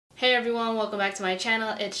Hey everyone, welcome back to my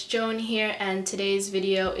channel. It's Joan here, and today's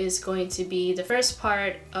video is going to be the first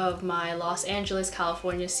part of my Los Angeles,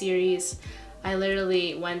 California series. I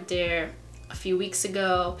literally went there a few weeks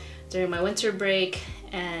ago during my winter break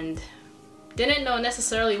and didn't know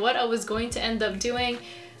necessarily what I was going to end up doing,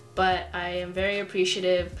 but I am very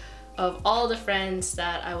appreciative of all the friends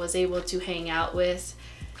that I was able to hang out with.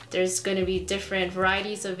 There's going to be different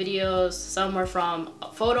varieties of videos. Some are from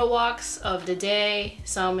photo walks of the day.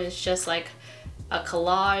 Some is just like a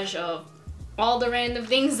collage of all the random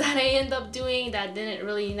things that I end up doing that didn't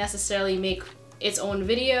really necessarily make its own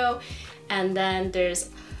video. And then there's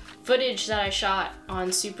footage that I shot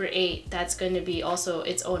on Super 8 that's going to be also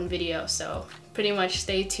its own video. So pretty much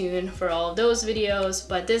stay tuned for all of those videos.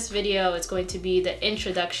 But this video is going to be the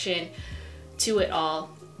introduction to it all.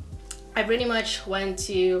 I pretty much went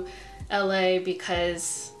to LA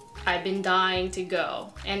because I've been dying to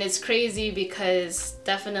go, and it's crazy because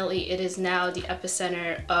definitely it is now the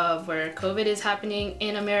epicenter of where COVID is happening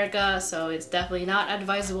in America, so it's definitely not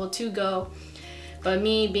advisable to go. But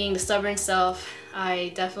me being the stubborn self,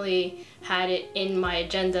 I definitely had it in my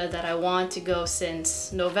agenda that I want to go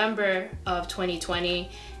since November of 2020,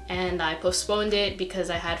 and I postponed it because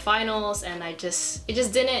I had finals, and it just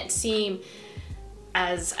didn't seem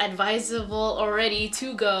as advisable already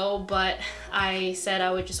to go, but I said I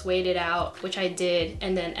would just wait it out, which I did,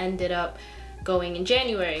 and then ended up going in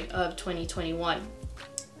January of 2021.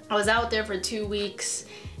 I was out there for 2 weeks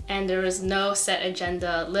and there was no set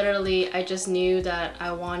agenda. Literally, I just knew that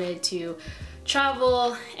I wanted to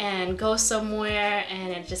travel and go somewhere,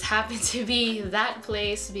 and it just happened to be that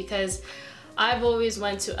place because I've always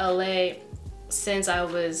went to LA since I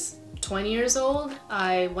was 20 years old.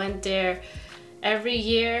 I went there every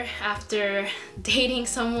year after dating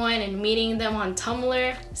someone and meeting them on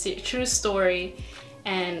Tumblr. It's a true story,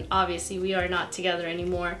 and obviously we are not together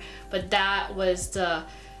anymore, but that was the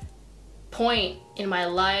point in my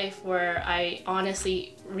life where I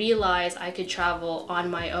honestly realized I could travel on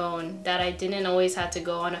my own, that I didn't always have to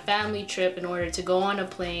go on a family trip in order to go on a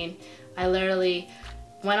plane. I literally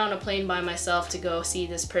went on a plane by myself to go see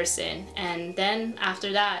this person, and then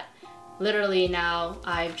after that, literally now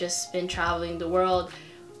I've just been traveling the world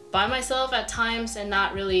by myself at times and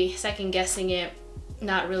not really second guessing it,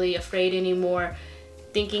 not really afraid anymore,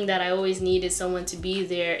 thinking that I always needed someone to be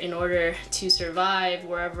there in order to survive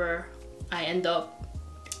wherever I end up.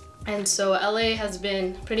 And so LA has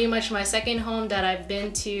been pretty much my second home that I've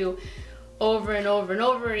been to over and over and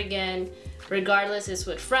over again, regardless it's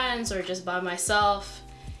with friends or just by myself.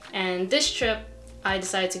 And this trip I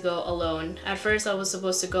decided to go alone. At first I was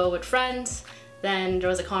supposed to go with friends, then there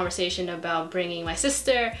was a conversation about bringing my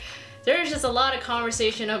sister. There's just a lot of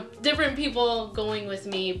conversation of different people going with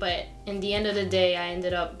me, but in the end of the day I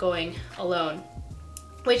ended up going alone,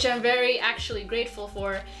 which I'm very actually grateful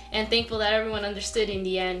for and thankful that everyone understood in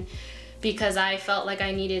the end, because I felt like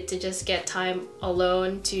I needed to just get time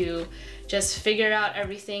alone to just figure out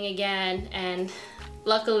everything again. And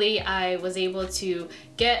luckily I was able to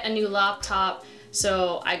get a new laptop,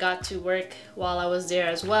 so I got to work while I was there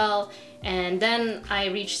as well. And then I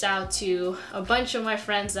reached out to a bunch of my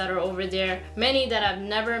friends that are over there, many that I've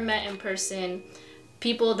never met in person,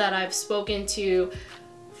 people that I've spoken to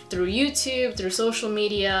through YouTube, through social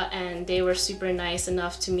media, and they were super nice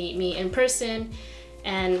enough to meet me in person.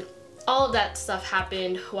 And all of that stuff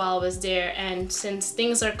happened while I was there. And since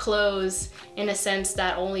things are closed in a sense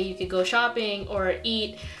that only you could go shopping or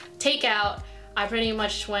eat takeout, I pretty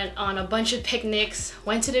much went on a bunch of picnics,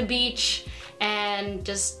 went to the beach, and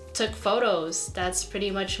just took photos. That's pretty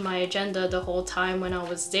much my agenda the whole time when I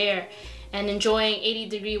was there, and enjoying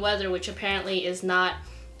 80-degree weather, which apparently is not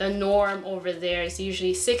the norm over there. It's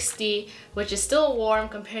usually 60, which is still warm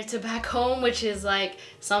compared to back home, which is like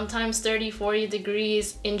sometimes 30-40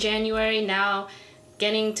 degrees in January. Now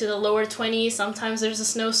getting to the lower 20s, sometimes there's a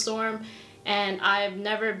snowstorm. And I've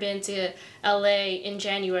never been to LA in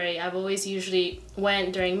January. I've always usually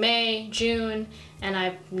went during May, June, and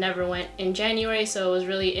I've never went in January, so it was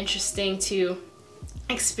really interesting to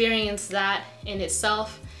experience that in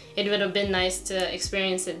itself. It would have been nice to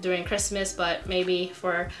experience it during Christmas, but maybe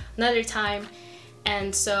for another time.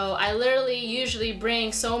 And so I literally usually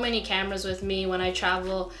bring so many cameras with me when I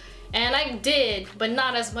travel, and I did, but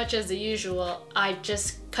not as much as the usual. I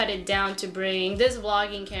just cut it down to bring this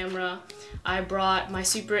vlogging camera. I brought my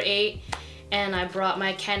Super 8, and I brought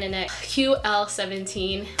my Canon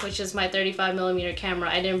QL17, which is my 35mm camera.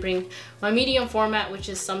 I didn't bring my medium format, which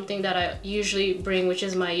is something that I usually bring, which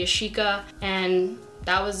is my Yashica, and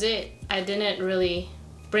that was it. I didn't really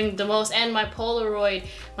bring the most. And my Polaroid,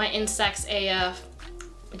 my Instax AF,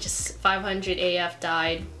 which is 500 AF,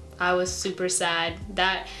 died I was super sad.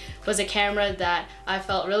 That was a camera that I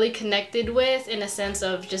felt really connected with, in a sense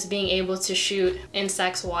of just being able to shoot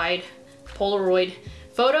Instax wide Polaroid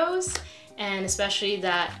photos, and especially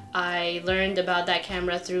that I learned about that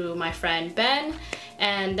camera through my friend Ben.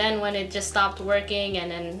 And then when it just stopped working, and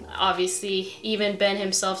then obviously even Ben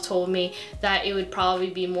himself told me that it would probably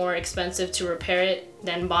be more expensive to repair it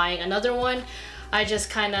than buying another one, I just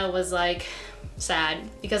kind of was like sad,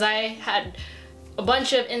 because I had a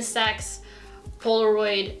bunch of Instax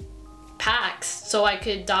Polaroid packs so I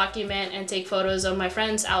could document and take photos of my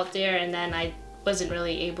friends out there, and then I wasn't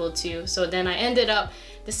really able to. So then I ended up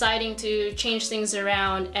deciding to change things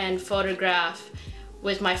around and photograph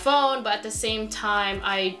with my phone, but at the same time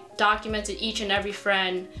I documented each and every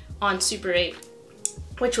friend on Super 8,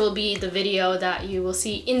 which will be the video that you will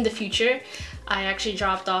see in the future. I actually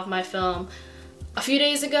dropped off my film a few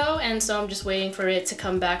days ago, and so I'm just waiting for it to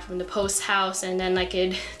come back from the post house, and then I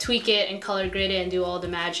could tweak it and color grade it and do all the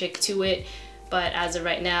magic to it. But as of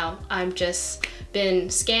right now, I'm just been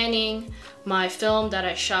scanning my film that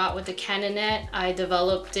I shot with the Canonet. I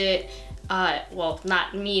developed it, well,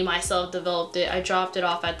 not me myself developed it. I dropped it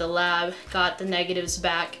off at the lab, got the negatives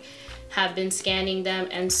back, have been scanning them,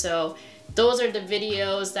 and so those are the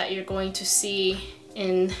videos that you're going to see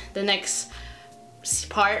in the next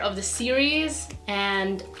part of the series.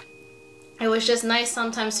 And it was just nice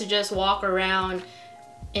sometimes to just walk around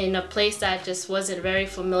in a place that just wasn't very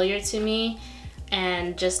familiar to me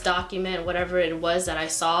and just document whatever it was that I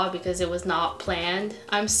saw, because it was not planned.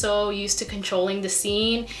 I'm so used to controlling the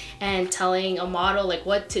scene and telling a model like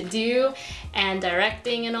what to do and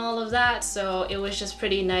directing and all of that, so it was just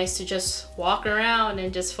pretty nice to just walk around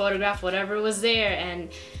and just photograph whatever was there,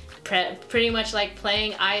 and pretty much like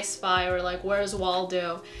playing I Spy or like Where's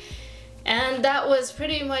Waldo. And that was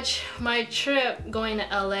pretty much my trip going to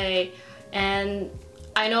LA. And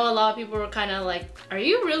I know a lot of people were kind of like, are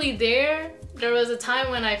you really there? There was a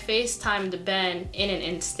time when I FaceTimed Ben in an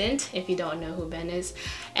instant, if you don't know who Ben is,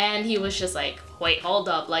 and he was just like, wait, hold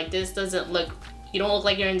up, like this doesn't look, you don't look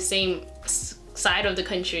like you're in the same side of the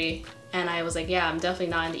country. And I was like, yeah, I'm definitely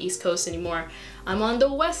not on the East Coast anymore. I'm on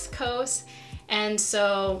the West Coast. And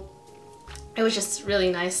so it was just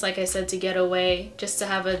really nice, like I said, to get away, just to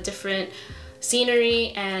have a different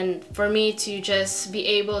scenery, and for me to just be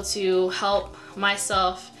able to help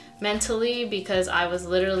myself mentally, because I was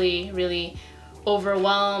literally really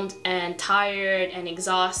overwhelmed and tired and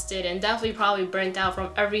exhausted, and definitely probably burnt out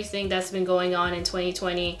from everything that's been going on in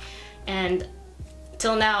 2020. And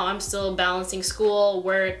till now I'm still balancing school,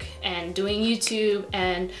 work, and doing YouTube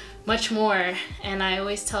and much more. And I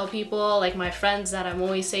always tell people, like my friends, that I'm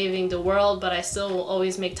always saving the world, but I still will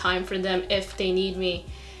always make time for them if they need me.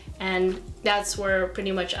 And that's where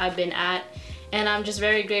pretty much I've been at. And I'm just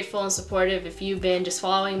very grateful and supportive if you've been just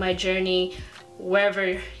following my journey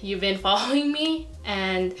wherever you've been following me.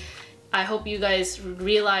 And I hope you guys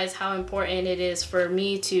realize how important it is for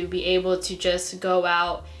me to be able to just go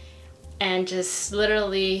out and just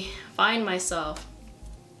literally find myself.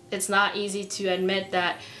 It's not easy to admit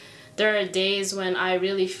that there are days when I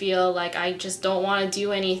really feel like I just don't want to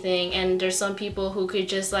do anything, and there's some people who could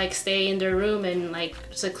just like stay in their room and like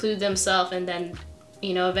seclude themselves, and then,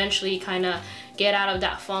 you know, eventually kind of get out of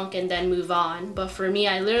that funk and then move on. But for me,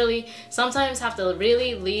 I literally sometimes have to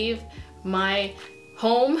really leave my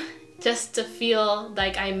home just to feel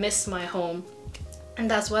like I miss my home. And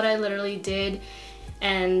that's what I literally did.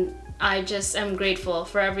 And I just am grateful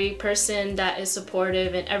for every person that is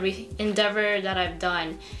supportive in every endeavor that I've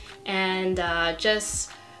done. And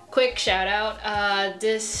just quick shout out,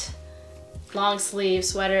 this long sleeve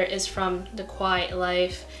sweater is from The Quiet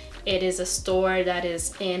Life. It is a store that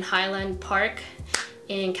is in Highland Park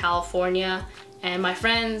in California. And my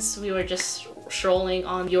friends, we were just strolling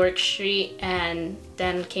on York Street and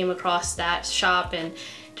then came across that shop, and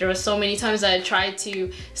there were so many times that I tried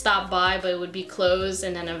to stop by but it would be closed,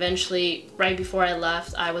 and then eventually right before I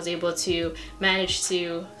left I was able to manage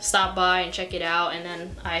to stop by and check it out, and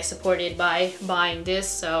then I supported by buying this.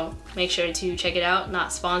 So make sure to check it out.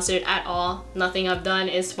 Not sponsored at all, nothing I've done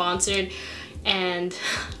is sponsored. And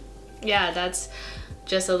yeah, that's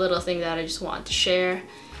just a little thing that I just want to share.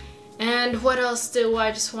 And what else do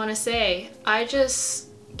I just want to say? I just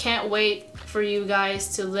can't wait for you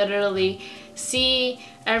guys to literally see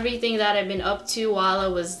everything that I've been up to while I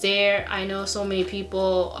was there. I know so many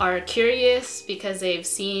people are curious because they've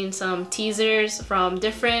seen some teasers from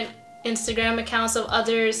different Instagram accounts of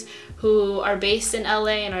others who are based in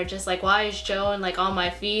LA and are just like, why is Joan like on my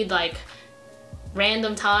feed like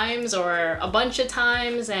random times or a bunch of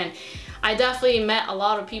times? And I definitely met a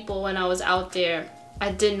lot of people when I was out there.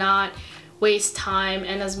 I did not waste time,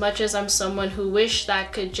 and as much as I'm someone who wish that I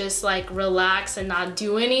could just like relax and not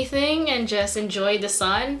do anything and just enjoy the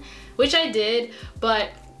sun, which I did, but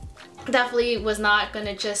definitely was not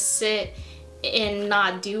gonna just sit and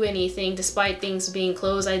not do anything despite things being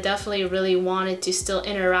closed. I definitely really wanted to still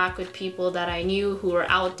interact with people that I knew who were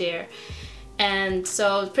out there. And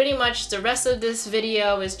so pretty much the rest of this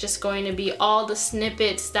video is just going to be all the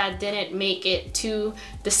snippets that didn't make it to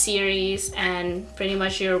the series, and pretty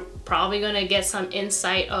much you're probably going to get some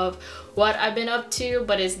insight of what I've been up to,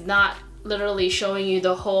 but it's not literally showing you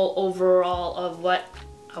the whole overall of what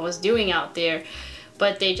I was doing out there.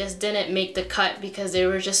 But they just didn't make the cut because there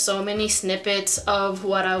were just so many snippets of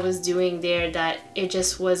what I was doing there that it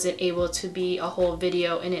just wasn't able to be a whole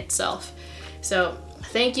video in itself. So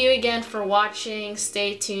thank you again for watching.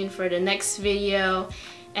 Stay tuned for the next video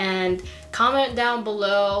and comment down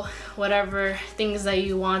below whatever things that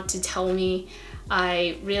you want to tell me.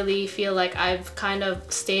 I really feel like I've kind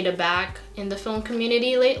of stayed aback in the film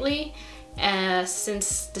community lately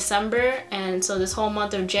since December, and so this whole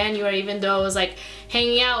month of January, even though I was like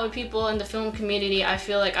hanging out with people in the film community, I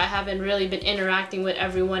feel like I haven't really been interacting with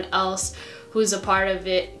everyone else who's a part of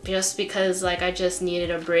it, just because like I just needed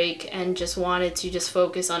a break and just wanted to just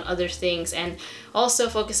focus on other things and also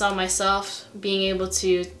focus on myself, being able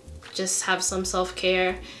to just have some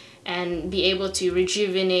self-care and be able to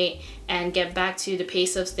rejuvenate and get back to the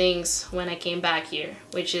pace of things when I came back here,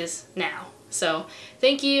 which is now. So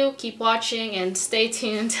thank you, keep watching, and stay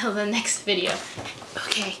tuned till the next video.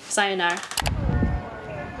 Okay, sayonara.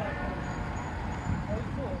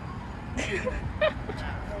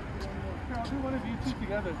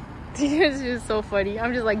 Together. It's just so funny.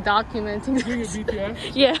 I'm just like documenting this.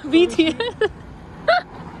 BTS? Yeah, BTS.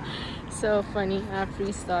 So funny.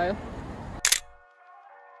 Freestyle.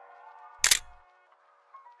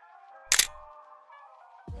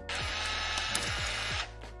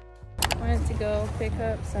 Went to go pick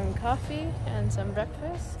up some coffee and some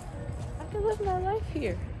breakfast. I could live my life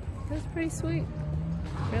here. It's pretty sweet.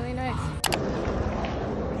 Really nice.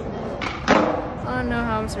 I don't know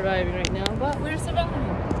how I'm surviving right now, but we're surviving.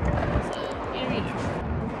 So here we go.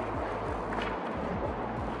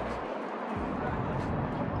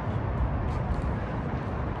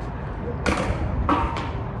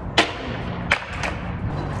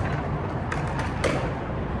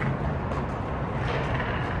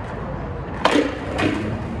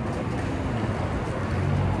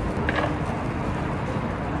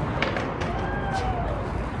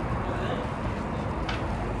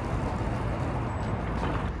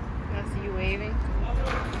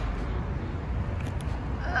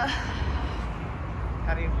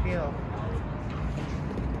 How do you feel?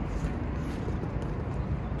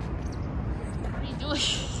 What are you doing?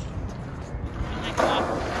 I'm like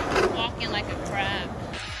walking like a crab.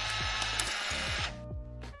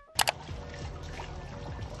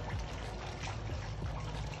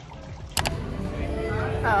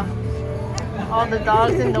 Oh, all the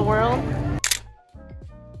dogs in the world.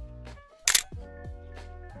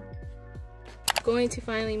 Going to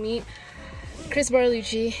finally meet Chris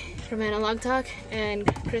Barlucci from Analog Talk and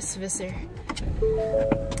Chris Visser.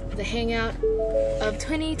 The hangout of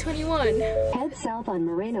 2021. Head south on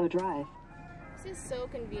Moreno Drive. This is so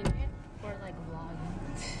convenient for like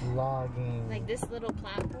vlogging. Vlogging. Like this little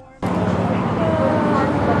platform.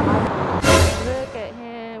 Look at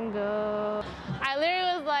him go. I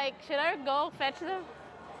literally was like, should I go fetch them?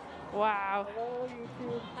 Wow. Hello,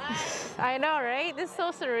 YouTube. I know, right? This is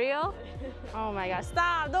so surreal. Oh my god,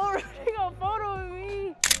 stop! Don't take a photo of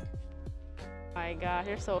me! Oh my god,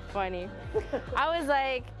 you're so funny. I was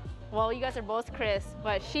like, well, you guys are both Chris,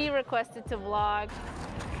 but she requested to vlog.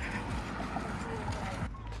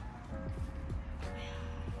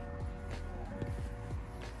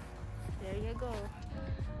 There you go.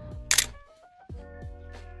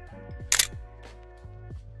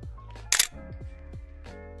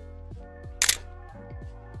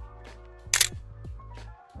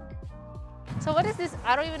 So what is this?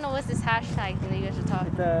 I don't even know what's this hashtag thing that you guys are talking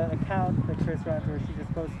about. It's an account that Chris runs where she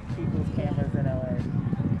just posts people's cameras in LA.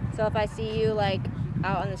 So if I see you like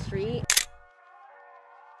out on the street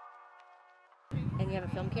and you have a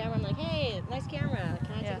film camera, I'm like, hey, nice camera.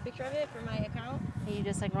 Can I take a picture of it for my account? And you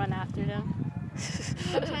just like run after them.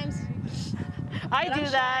 Sometimes I do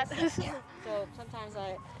that. So sometimes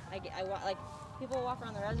I like people walk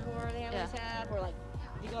around the reservoir, they always have, or like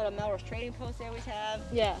you go to Melrose Trading Post, they always have.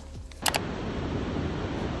 Yeah.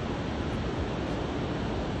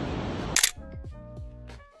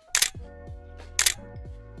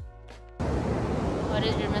 What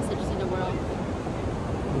is your message to the world?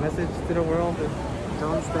 The message to the world is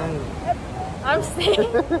don't stay. I'm staying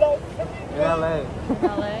In LA. in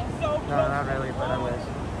LA. No, not really, but I wish.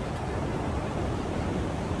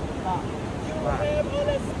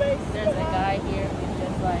 There's a guy here who's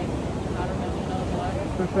just like, I don't know who knows what.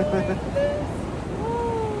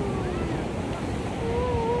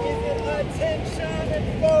 Attention and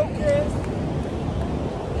focus.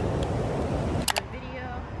 The video.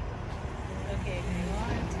 Okay,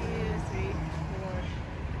 1, 2, 3, 4,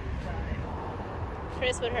 5.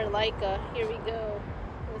 Chris with her Leica. Here we go.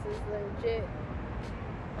 This is legit.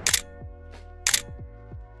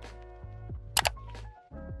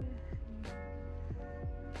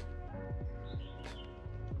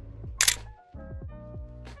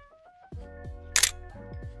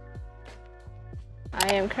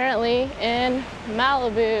 I am currently in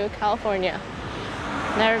Malibu, California.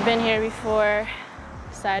 Never been here before.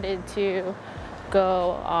 Decided to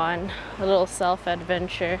go on a little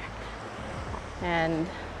self-adventure. And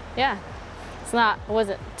yeah, it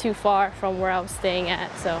wasn't too far from where I was staying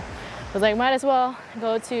at, so I was like, might as well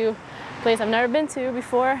go to a place I've never been to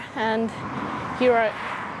before. And here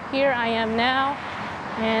I am now,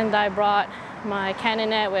 and I brought my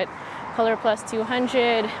Canonet with Color Plus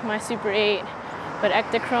 200, my Super 8 with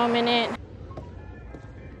Ektachrome in it.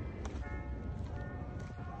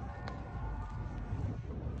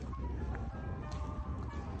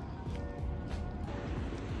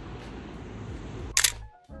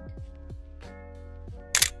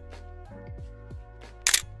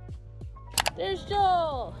 There's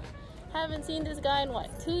Joel! Haven't seen this guy in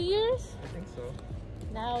what, 2 years? I think so.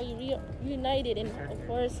 Now you reunited in, of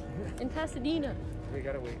course, in Pasadena. We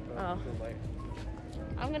gotta wait for the light.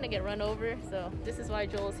 I'm gonna get run over, so this is why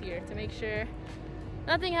Joel's here, to make sure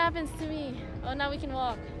nothing happens to me. Oh, now we can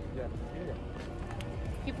walk. Yeah.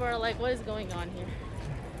 People are like, what is going on here?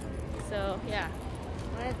 So yeah.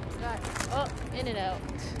 Oh, in and out.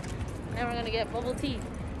 Now we're gonna get bubble tea.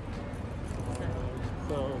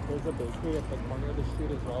 So there's a bakery at the corner of the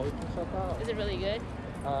street as well. We can check out. Is it really good?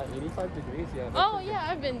 85 degrees, yeah. Oh yeah,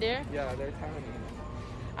 I've been there. Yeah, they're tiny.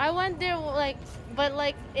 I went there but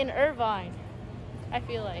in Irvine, I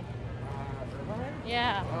feel like. Irvine?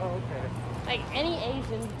 Yeah. Oh, okay. Like any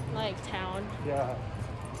Asian town. Yeah.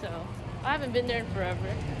 So I haven't been there in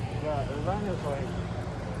forever. Yeah, Irvine is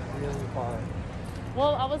really far.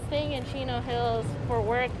 Well, I was staying in Chino Hills for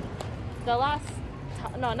work.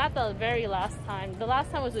 No, not the very last time. The last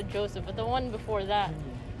time was with Joseph, but the one before that.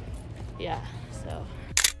 Yeah, so.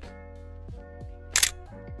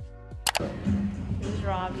 Here's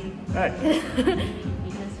Robbie. Hi. He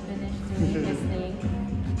just finished doing his thing.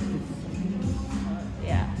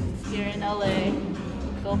 Yeah, he's here in LA.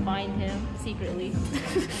 Go find him secretly.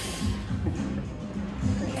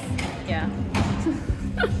 Yeah.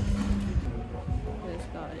 This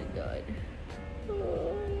got it good.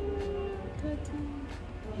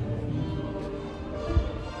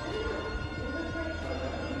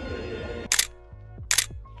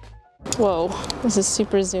 Whoa, this is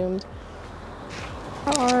super zoomed.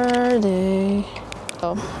 How are they?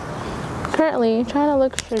 Oh. Currently trying to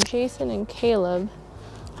look for Jason and Caleb.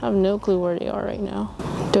 I have no clue where they are right now.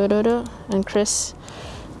 Dododo and Chris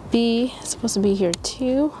B is supposed to be here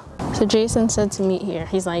too. So Jason said to meet here.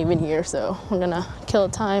 He's not even here, so we're gonna kill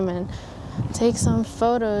time and take some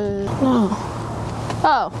photos. No.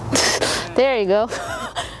 Oh, there you go.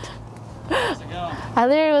 How's it going? I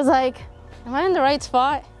literally was like, am I in the right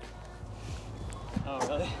spot? Oh,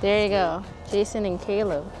 really? There you go. Jason and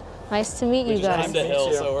Caleb. Nice to meet you guys. Climbed a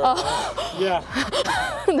hill, so we're Yeah.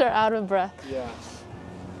 They're out of breath. Yeah.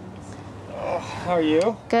 Oh, how are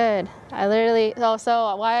you? Good. I literally,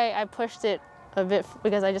 so why I pushed it a bit,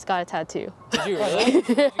 because I just got a tattoo. Did you really? Where'd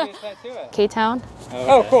you get a tattoo at? K-Town?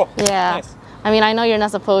 Oh, cool. Yeah. Nice. I mean, I know you're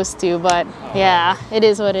not supposed to, but yeah, it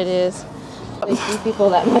is what it is. I see people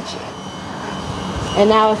that much. And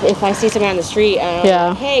now if I see someone on the street, I'm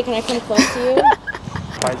like, hey, can I come close to you?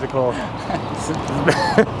 Bicycle.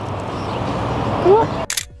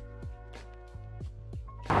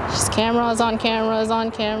 Just cameras on cameras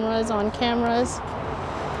on cameras on cameras.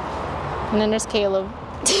 And then there's Caleb.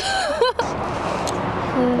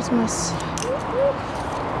 Where's my...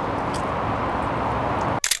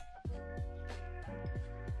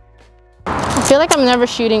 I feel like I'm never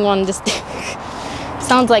shooting one this day.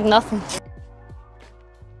 Sounds like nothing.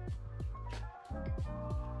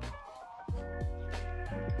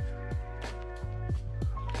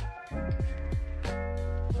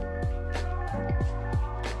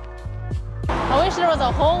 I wish there was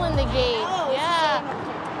a hole in the gate. Yeah.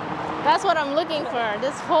 That's what I'm looking for.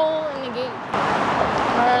 This hole in the gate.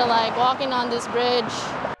 Or like walking on this bridge.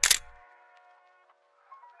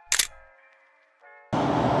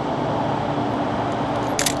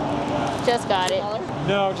 just got it.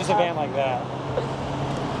 No, just a van like that.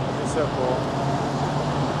 It's so cool.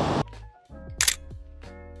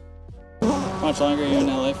 How much longer are you in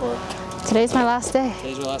LA for? Today's my last day.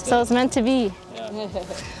 Today's your last day. So it's meant to be. Yeah.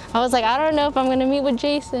 I was like, I don't know if I'm gonna meet with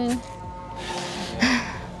Jason.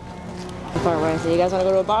 Bar Wednesday. You guys want to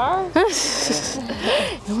go to a bar?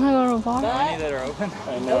 You wanna go to a bar? Any that are open?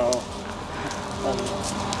 I know.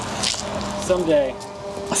 Someday.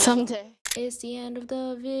 Someday. It's the end of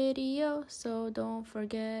the video, so don't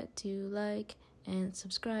forget to like and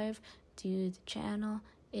subscribe to the channel.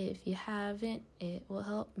 If you haven't, it will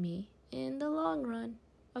help me in the long run.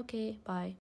 Okay, bye.